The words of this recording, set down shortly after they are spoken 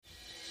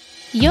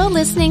You're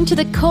listening to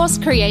the Course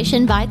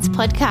Creation Bites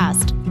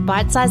podcast,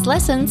 bite-sized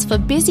lessons for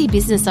busy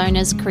business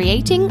owners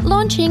creating,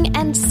 launching,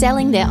 and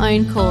selling their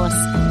own course.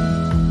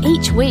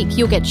 Each week,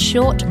 you'll get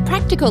short,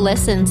 practical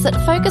lessons that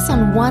focus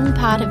on one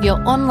part of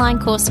your online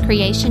course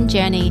creation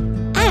journey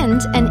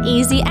and an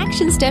easy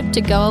action step to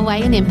go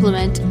away and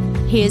implement.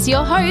 Here's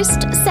your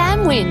host,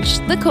 Sam Winch,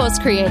 the course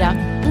creator,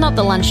 not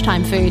the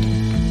lunchtime food.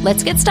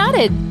 Let's get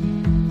started.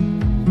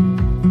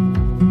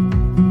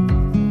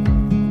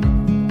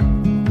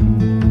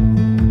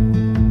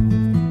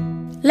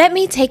 Let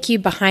me take you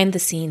behind the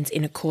scenes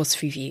in a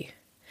course review.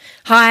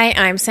 Hi,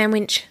 I'm Sam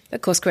Winch, the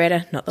course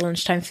creator, not the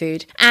lunchtime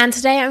food, and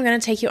today I'm going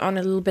to take you on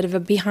a little bit of a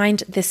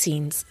behind the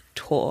scenes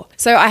tour.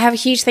 So I have a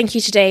huge thank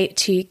you today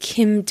to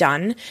Kim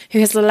Dunn, who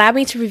has allowed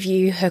me to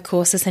review her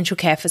course Essential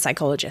Care for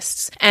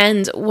Psychologists.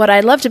 And what I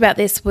loved about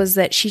this was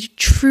that she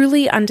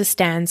truly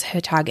understands her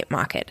target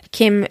market.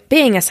 Kim,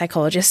 being a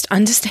psychologist,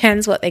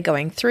 understands what they're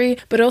going through,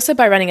 but also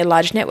by running a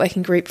large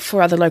networking group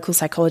for other local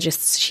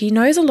psychologists, she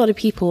knows a lot of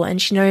people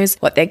and she knows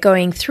what they're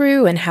going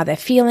through and how they're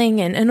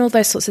feeling and all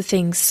those sorts of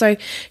things. So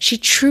she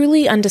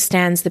truly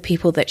understands the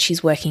people that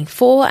she's working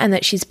for and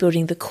that she's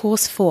building the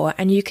course for.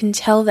 And you can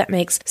tell that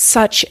makes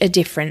such a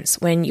difference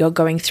when you're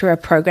going through a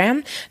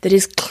program that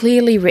is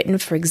clearly written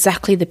for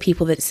exactly the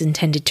people that it's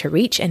intended to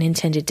reach and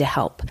intended to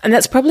help. And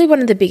that's probably one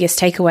of the biggest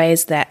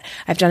takeaways that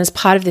I've done as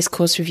part of this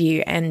course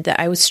review and that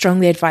I would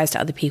strongly advise to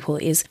other people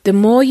is the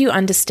more you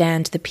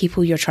understand the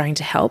people you're trying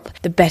to help,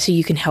 the better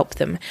you can help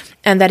them.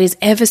 And that is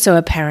ever so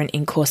apparent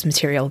in course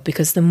material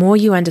because the more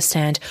you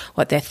understand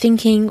what they're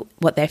thinking,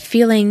 what they're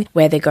feeling,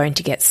 where they're going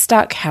to get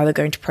stuck, how they're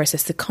going to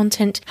process the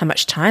content, how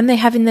much time they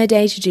have in their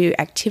day to do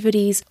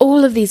activities,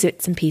 all of these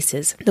bits and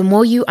pieces. The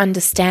more you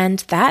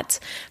understand that,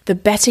 the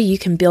better you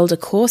can build a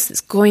course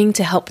that's going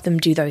to help them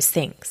do those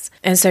things.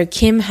 And so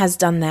Kim has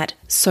done that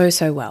so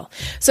well.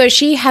 So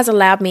she has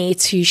allowed me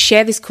to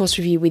share this course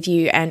review with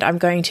you, and I'm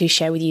going to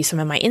share with you some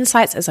of my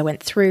insights as I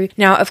went through.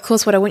 Now, of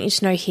course, what I want you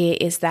to know here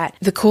is that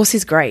the course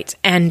is great.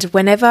 And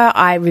whenever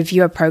I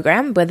review a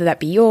program, whether that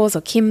be yours or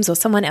Kim's or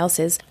someone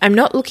else's, I'm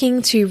not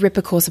looking to rip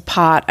a course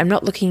apart. I'm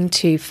not looking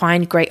to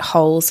find great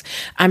holes.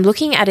 I'm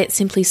looking at it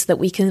simply so that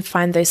we can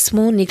find those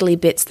small niggly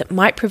bits that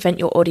might prevent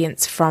your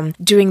audience from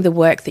doing the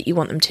work that you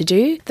want them to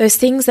do. Those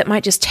things that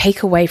might just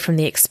take away from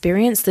the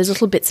experience, those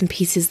little bits and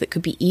pieces that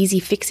could be easy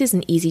fixes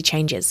and easy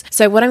changes.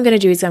 So what I'm going to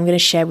do is I'm going to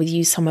share with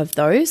you some of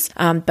those,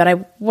 but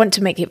I want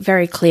to make it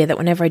very clear that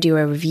whenever I do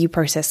a review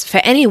process for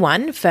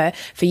anyone, for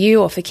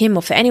you or for Kim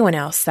or for anyone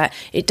else, that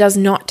it does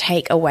not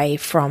take away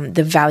from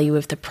the value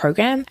of the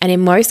program. And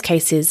in most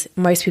cases,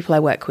 most people I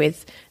work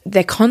with,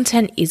 their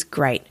content is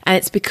great. And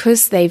it's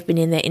because they've been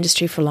in their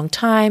industry for a long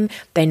time.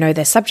 They know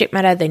their subject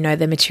matter, they know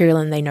their material,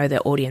 and they know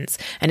their audience.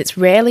 And it's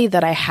rarely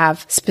that I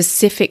have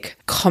specific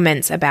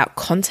comments about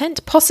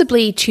content,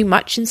 possibly too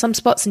much in some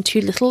spots and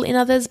too little in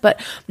others, but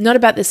not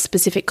about the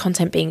specific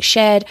content being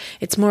shared.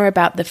 It's more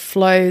about the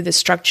flow, the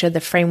structure,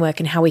 the framework,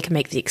 and how we can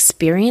make the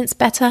experience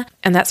better.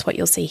 And that's what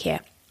you'll see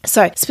here.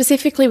 So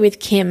specifically with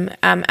Kim,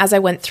 as I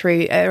went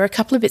through, there are a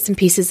couple of bits and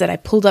pieces that I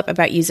pulled up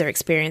about user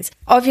experience.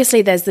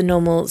 Obviously, there's the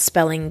normal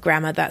spelling,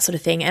 grammar, that sort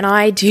of thing. And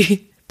I do...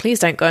 Please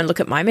don't go and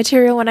look at my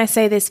material when I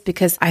say this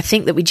because I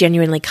think that we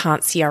genuinely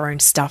can't see our own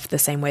stuff the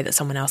same way that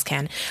someone else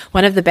can.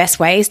 One of the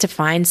best ways to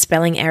find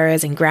spelling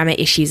errors and grammar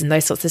issues and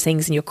those sorts of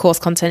things in your course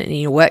content and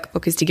in your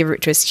workbook is to give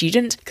it to a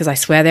student because I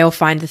swear they'll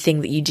find the thing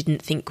that you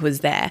didn't think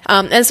was there.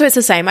 And so it's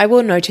the same. I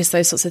will notice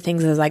those sorts of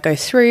things as I go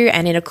through,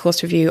 and in a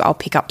course review, I'll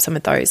pick up some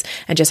of those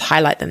and just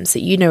highlight them so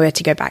you know where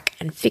to go back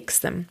and fix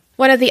them.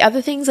 One of the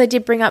other things I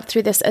did bring up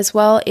through this as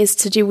well is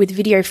to do with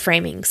video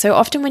framing. So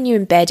often when you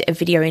embed a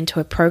video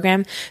into a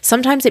program,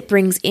 sometimes it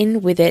brings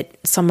in with it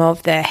some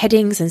of the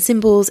headings and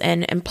symbols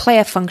and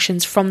player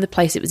functions from the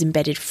place it was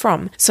embedded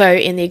from. So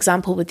in the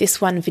example with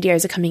this one,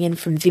 videos are coming in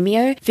from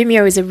Vimeo.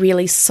 Vimeo is a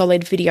really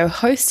solid video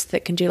host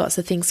that can do lots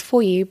of things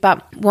for you.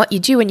 But what you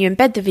do when you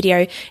embed the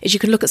video is you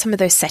can look at some of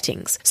those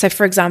settings. So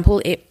for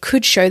example, it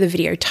could show the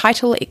video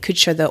title, it could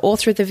show the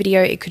author of the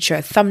video, it could show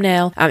a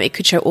thumbnail, it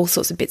could show all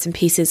sorts of bits and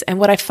pieces. And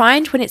what I find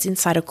when it's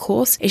inside a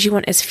course is you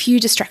want as few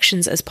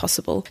distractions as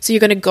possible. So you're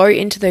going to go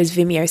into those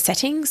Vimeo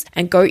settings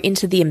and go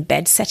into the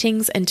embed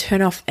settings and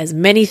turn off as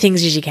many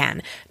things as you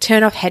can.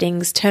 Turn off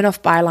headings, turn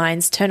off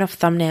bylines, turn off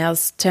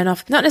thumbnails, turn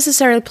off not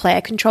necessarily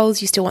player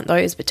controls, you still want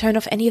those, but turn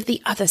off any of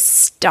the other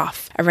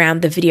stuff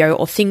around the video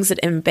or things that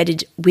are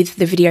embedded with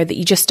the video that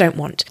you just don't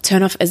want.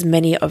 Turn off as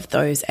many of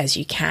those as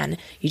you can.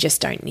 You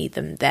just don't need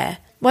them there.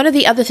 One of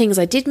the other things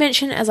I did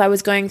mention as I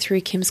was going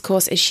through Kim's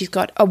course is she's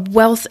got a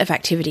wealth of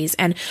activities,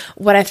 and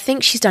what I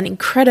think she's done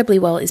incredibly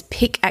well is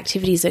pick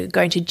activities that are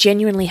going to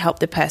genuinely help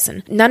the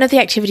person. None of the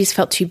activities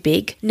felt too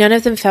big, none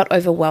of them felt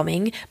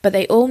overwhelming, but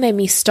they all made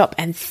me stop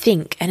and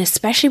think, and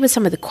especially with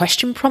some of the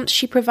question prompts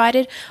she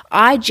provided,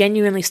 I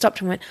genuinely stopped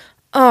and went,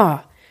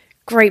 oh,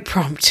 Great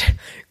prompt.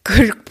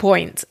 Good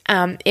point.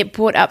 It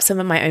brought up some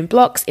of my own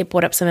blocks. It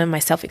brought up some of my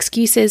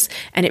self-excuses,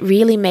 and it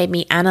really made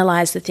me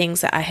analyze the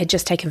things that I had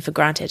just taken for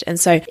granted. And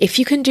so if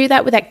you can do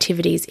that with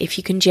activities, if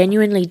you can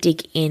genuinely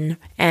dig in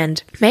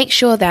and make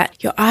sure that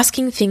you're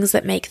asking things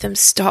that make them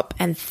stop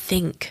and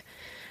think,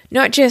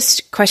 not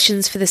just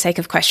questions for the sake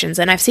of questions.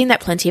 And I've seen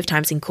that plenty of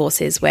times in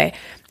courses where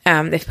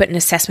they've put an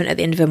assessment at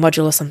the end of a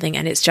module or something,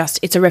 and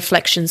it's a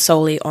reflection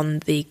solely on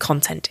the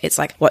content. It's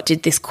like, what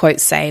did this quote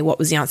say? What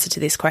was the answer to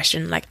this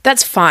question? Like,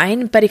 that's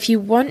fine. But if you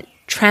want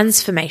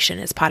transformation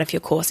as part of your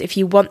course, if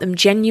you want them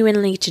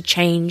genuinely to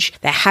change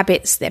their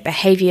habits, their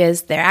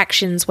behaviors, their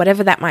actions,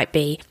 whatever that might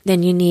be,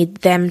 then you need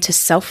them to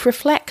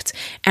self-reflect,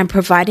 and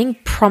providing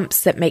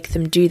prompts that make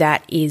them do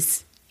that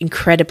is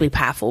incredibly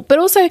powerful, but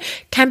also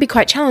can be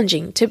quite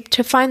challenging.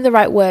 To find the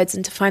right words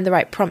and to find the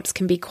right prompts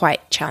can be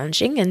quite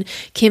challenging, and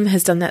Kim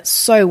has done that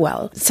so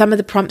well. Some of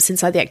the prompts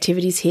inside the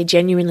activities here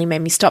genuinely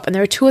made me stop, and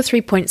there are 2 or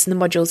 3 points in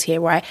the modules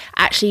here where I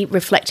actually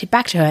reflected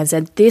back to her and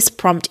said, this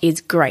prompt is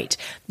great.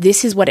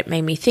 This is what it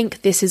made me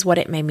think. This is what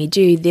it made me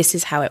do. This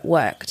is how it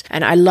worked.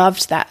 And I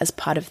loved that as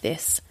part of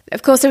this.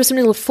 Of course, there were some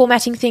little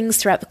formatting things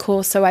throughout the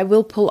course, so I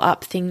will pull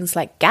up things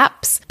like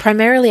gaps,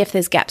 primarily if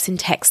there's gaps in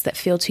text that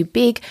feel too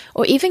big,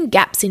 or even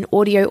gaps in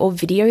audio or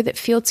video that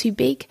feel too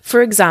big.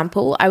 For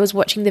example, I was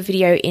watching the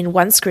video in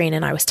one screen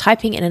and I was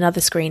typing in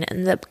another screen,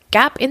 and the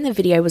gap in the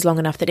video was long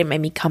enough that it made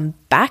me come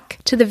back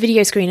to the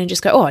video screen and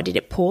just go, oh, did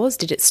it pause?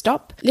 Did it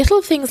stop?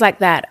 Little things like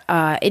that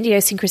are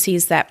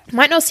idiosyncrasies that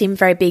might not seem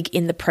very big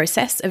in the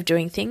process of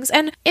doing things,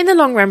 and in the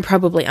long run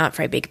probably aren't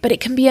very big, but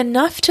it can be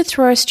enough to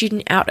throw a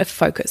student out of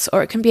focus,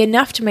 or it can be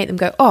enough to make them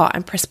go, oh,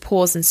 and press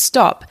pause and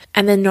stop,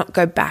 and then not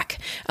go back.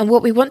 And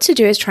what we want to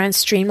do is try and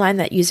streamline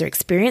that user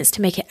experience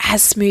to make it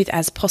as smooth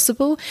as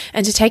possible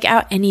and to take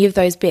out any of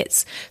those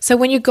bits. So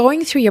when you're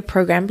going through your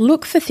program,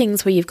 look for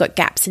things where you've got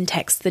gaps in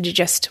text that are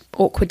just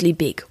awkwardly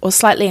big or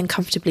slightly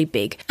uncomfortably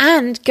big,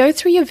 and go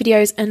through your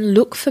videos and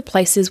look for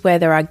places where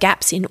there are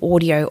gaps in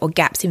audio or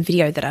gaps in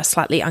video that are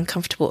slightly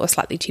uncomfortable or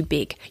slightly too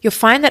big. You'll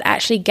find that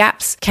actually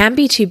gaps can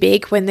be too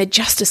big when they're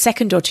just a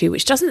second or two,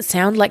 which doesn't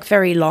sound like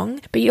very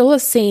long, but you'll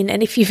have seen,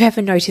 and if you've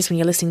ever noticed when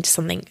you're listening to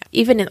something,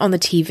 even on the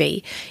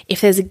TV,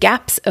 if there's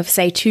gaps of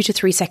say 2 to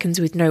 3 seconds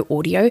with no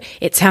audio,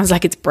 it sounds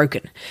like it's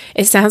broken.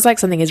 It sounds like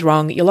something is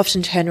wrong. You'll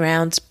often turn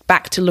around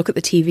back to look at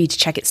the TV to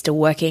check it's still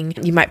working.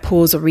 You might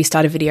pause or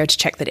restart a video to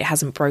check that it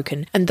hasn't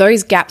broken. And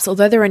those gaps,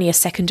 although they're only a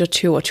second or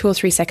 2 or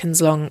 3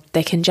 seconds long,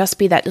 they can just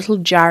be that little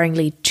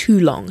jarringly too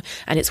long,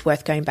 and it's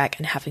worth going back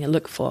and having a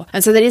look for.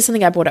 And so that is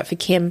something I brought up for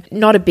Kim.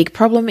 Not a big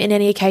problem in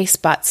any case,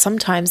 but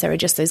sometimes there are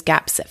just those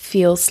gaps that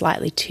feel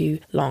slightly too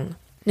long.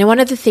 Now,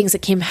 one of the things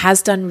that Kim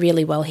has done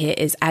really well here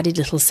is added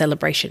little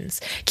celebrations.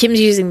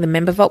 Kim's using the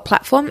Member Vault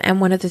platform, and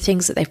one of the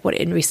things that they've put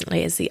in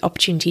recently is the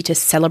opportunity to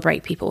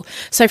celebrate people.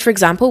 So, for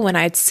example, when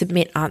I'd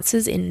submit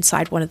answers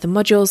inside one of the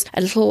modules,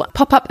 a little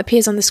pop-up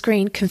appears on the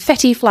screen,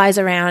 confetti flies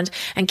around,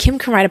 and Kim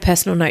can write a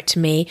personal note to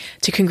me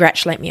to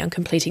congratulate me on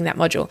completing that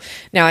module.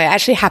 Now, it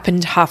actually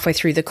happened halfway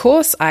through the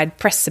course. I'd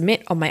press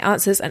submit on my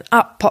answers, and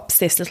up pops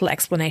this little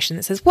explanation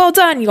that says, well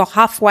done, you're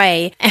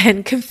halfway,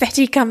 and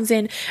confetti comes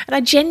in, and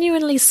I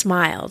genuinely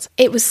smiled.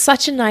 It was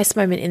such a nice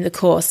moment in the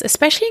course,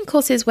 especially in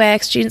courses where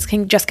students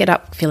can just get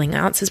up, filling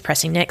answers,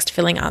 pressing next,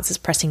 filling answers,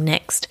 pressing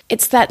next.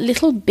 It's that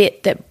little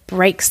bit that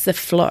breaks the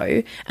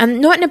flow,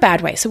 and not in a bad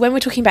way. So when we're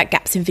talking about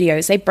gaps in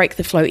videos, they break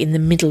the flow in the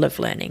middle of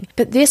learning.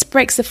 But this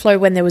breaks the flow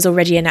when there was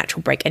already a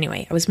natural break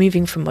anyway. I was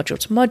moving from module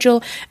to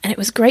module, and it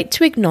was great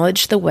to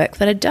acknowledge the work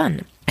that I'd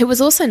done. It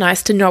was also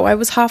nice to know I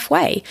was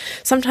halfway.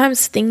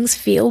 Sometimes things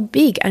feel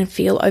big and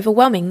feel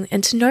overwhelming,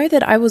 and to know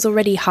that I was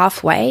already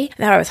halfway,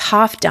 that I was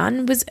half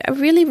done, was a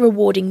really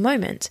rewarding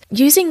moment.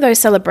 Using those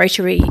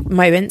celebratory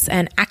moments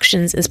and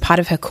actions as part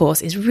of her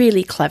course is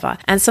really clever,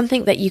 and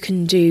something that you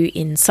can do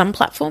in some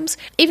platforms,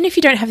 even if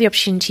you don't have the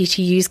opportunity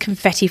to use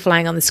confetti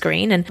flying on the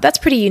screen, and that's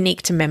pretty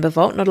unique to Member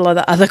Vault. Not a lot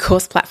of other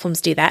course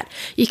platforms do that.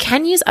 You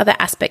can use other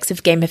aspects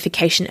of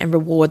gamification and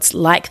rewards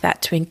like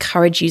that to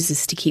encourage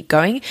users to keep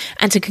going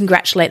and to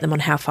congratulate them on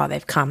how far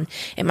they've come.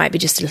 It might be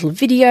just a little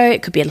video,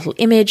 it could be a little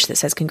image that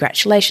says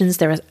congratulations.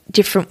 There are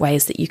different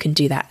ways that you can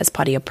do that as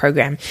part of your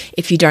program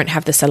if you don't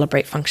have the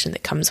celebrate function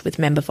that comes with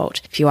Member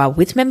Vault. If you are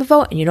with Member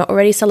Vault and you're not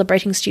already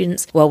celebrating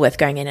students, well worth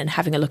going in and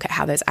having a look at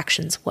how those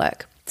actions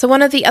work. So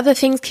one of the other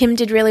things Kim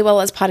did really well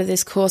as part of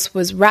this course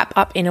was wrap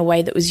up in a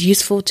way that was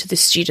useful to the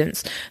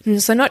students.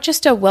 And so not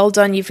just a well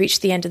done, you've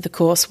reached the end of the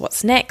course,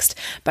 what's next,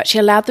 but she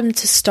allowed them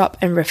to stop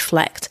and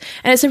reflect.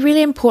 And it's a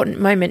really important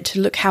moment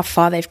to look how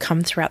far they've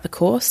come throughout the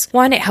course.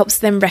 One, it helps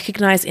them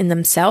recognize in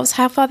themselves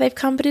how far they've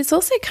come, but it's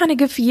also kind of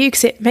good for you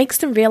because it makes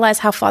them realize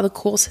how far the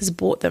course has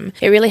brought them.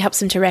 It really helps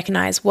them to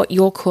recognize what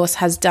your course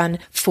has done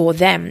for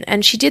them.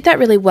 And she did that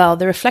really well.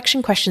 The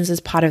reflection questions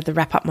as part of the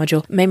wrap up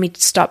module made me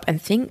stop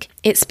and think.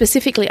 It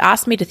specifically specifically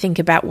asked me to think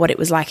about what it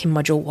was like in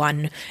Module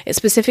 1. It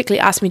specifically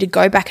asked me to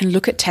go back and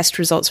look at test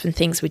results from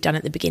things we'd done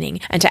at the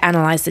beginning and to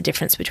analyse the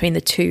difference between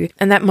the two.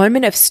 And that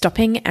moment of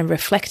stopping and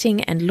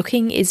reflecting and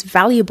looking is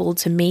valuable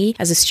to me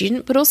as a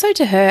student, but also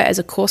to her as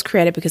a course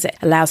creator because it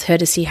allows her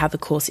to see how the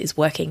course is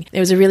working. It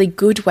was a really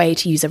good way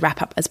to use a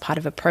wrap-up as part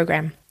of a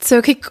program. So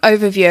a quick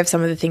overview of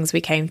some of the things we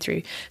came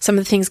through. Some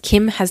of the things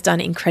Kim has done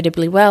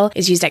incredibly well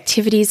is used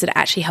activities that are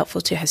actually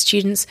helpful to her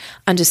students,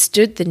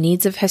 understood the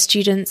needs of her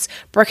students,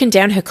 broken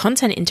down her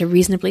content into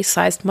reasonably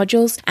sized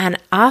modules, and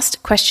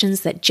asked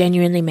questions that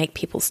genuinely make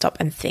people stop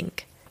and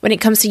think. When it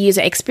comes to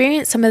user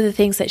experience, some of the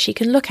things that she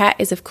can look at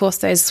is, of course,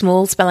 those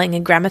small spelling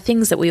and grammar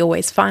things that we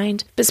always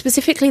find, but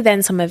specifically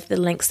then some of the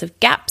lengths of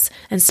gaps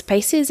and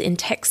spaces in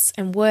texts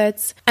and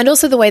words, and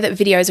also the way that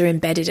videos are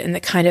embedded and the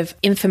kind of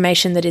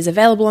information that is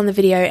available on the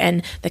video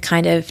and the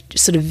kind of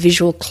sort of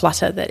visual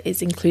clutter that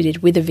is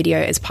included with a video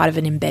as part of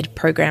an embed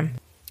program.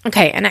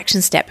 Okay, an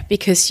action step,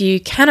 because you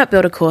cannot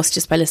build a course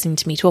just by listening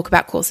to me talk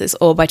about courses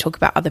or by talking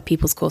about other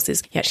people's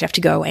courses. You actually have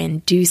to go away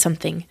and do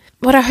something.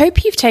 What I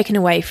hope you've taken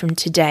away from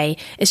today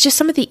is just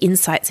some of the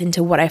insights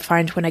into what I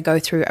find when I go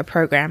through a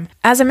program.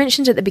 As I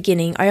mentioned at the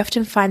beginning, I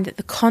often find that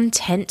the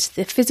content,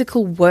 the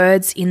physical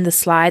words in the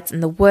slides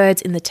and the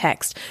words in the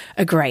text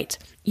are great.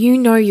 You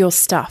know your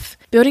stuff.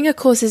 Building a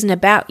course isn't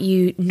about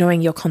you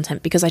knowing your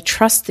content because I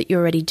trust that you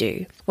already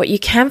do. What you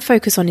can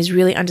focus on is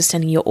really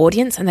understanding your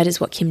audience, and that is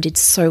what Kim did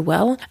so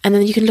well. And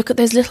then you can look at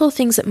those little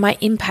things that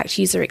might impact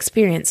user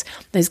experience,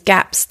 those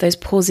gaps, those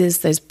pauses,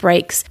 those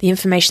breaks, the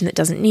information that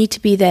doesn't need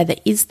to be there that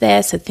is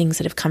there, so things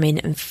that have come in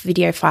and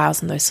video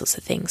files and those sorts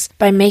of things.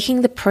 By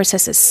making the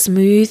process as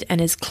smooth and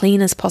as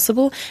clean as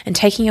possible and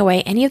taking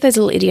away any of those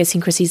little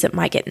idiosyncrasies that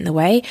might get in the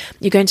way,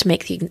 you're going to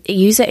make the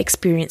user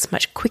experience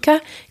much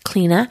quicker,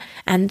 cleaner,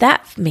 and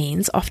that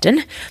means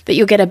often that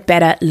you'll get a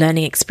better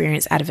learning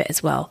experience out of it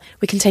as well.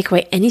 We can take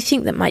away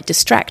anything that might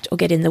distract or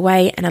get in the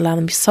way and allow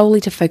them solely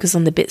to focus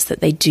on the bits that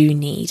they do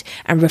need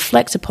and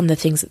reflect upon the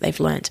things that they've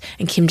learnt.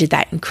 And Kim did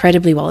that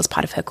incredibly well as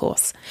part of her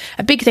course.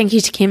 A big thank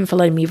you to Kim for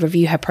letting me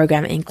review her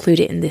program and include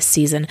it in this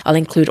season. I'll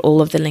include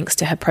all of the links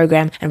to her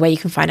program and where you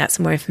can find out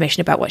some more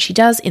information about what she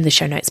does in the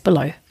show notes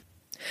below.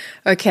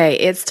 Okay,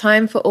 it's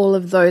time for all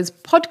of those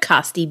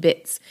podcasty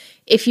bits.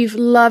 If you've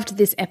loved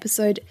this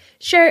episode,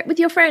 share it with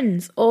your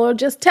friends or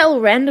just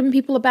tell random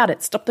people about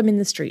it. Stop them in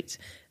the street.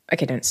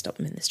 Okay, don't stop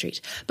them in the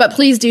street. But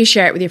please do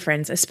share it with your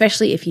friends,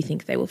 especially if you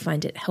think they will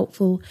find it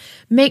helpful.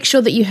 Make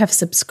sure that you have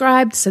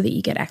subscribed so that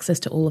you get access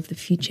to all of the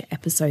future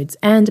episodes.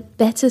 And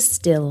better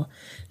still,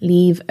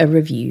 leave a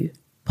review.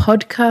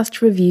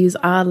 Podcast reviews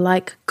are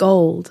like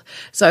gold.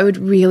 So I would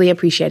really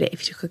appreciate it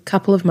if you took a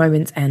couple of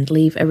moments and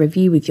leave a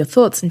review with your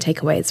thoughts and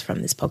takeaways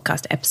from this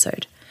podcast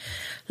episode.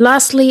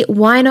 Lastly,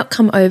 why not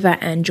come over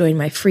and join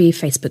my free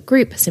Facebook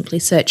group? Simply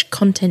search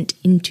Content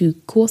Into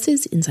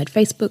Courses inside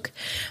Facebook.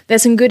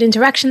 There's some good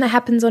interaction that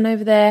happens on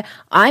over there.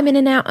 I'm in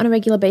and out on a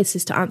regular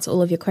basis to answer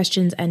all of your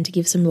questions and to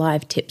give some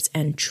live tips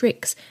and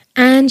tricks.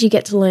 And you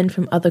get to learn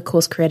from other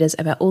course creators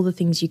about all the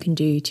things you can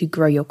do to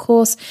grow your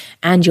course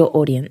and your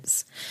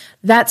audience.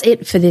 That's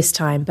it for this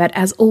time, but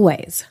as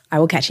always, I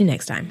will catch you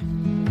next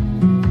time.